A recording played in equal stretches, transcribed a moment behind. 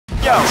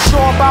yo,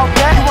 sure about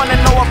that? You wanna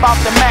know about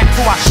the Mac?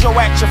 Who I show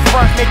at your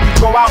front, make you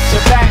go out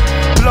your back.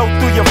 Blow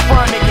through your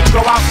front, make it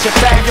go out your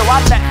back. Yo, I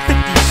let 50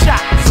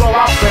 shots blow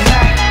out the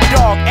Mac.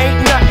 Dog,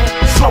 ain't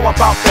nothing slow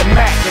about the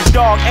Mac. And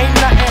dog, ain't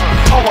nothing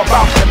hoe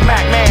about the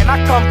Mac. Man, I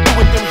come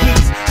through with them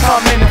heats.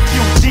 Come in a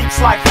few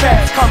Jeeps like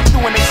feds. Come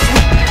through and they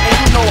sweet. And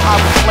you know how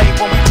we play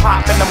when we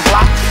pop in them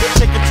blocks.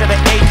 Take it to the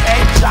AA,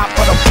 chop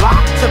for the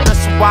block. To the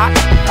SWAT,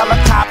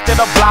 helicopter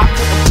the block.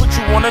 Put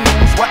you on the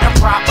news, wasn't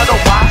proper to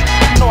watch.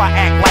 You know I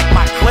act like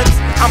my clips,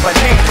 I'm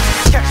bananas.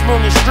 Catch me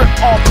on your strip,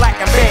 all black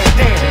and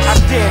bandanas. I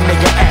dare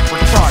nigga act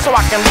retarded, so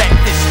I can let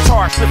this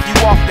tar slip you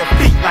off the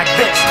beat like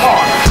this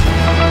hard.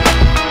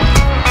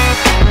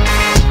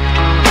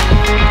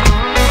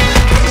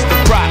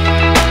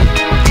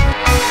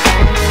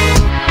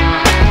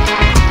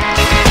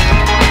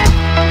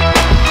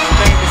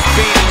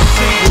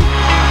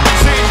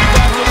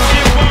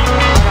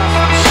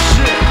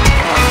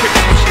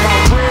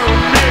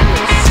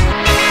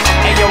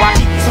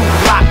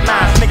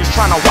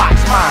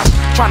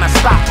 Tryna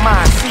stop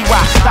mine, see why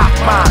I stop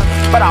mine.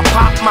 But I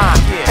pop mine,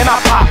 and I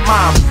pop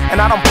mine.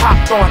 And I done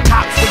popped on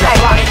cops with your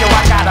block. Yo,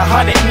 I got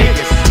 100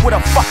 niggas with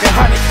a fucking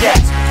 100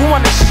 gats. Who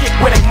want the shit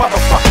with a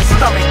motherfucking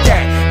stomach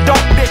at?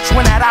 Don't bitch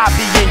when that I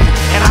be in you.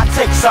 And I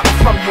take something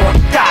from you and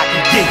God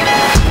can give you.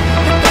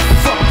 Get the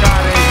fuck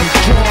out of here, you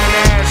corn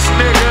ass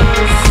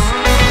niggas.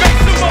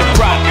 Make some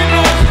motherfucking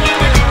noise, my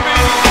nigga,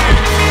 man.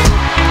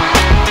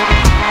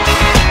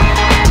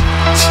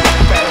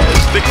 Cheap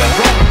ass nigga,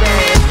 roll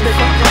ass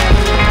nigga.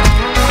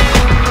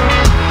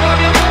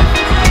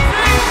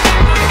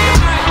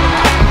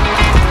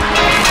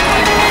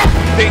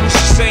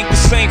 This ain't the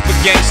same for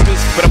gangsters,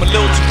 but I'm a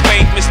little too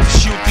famous to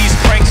shoot these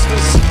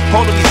pranksters.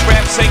 All of these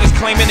rap singers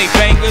claiming they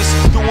bangers,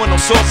 doing all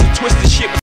sorts of twisted shit.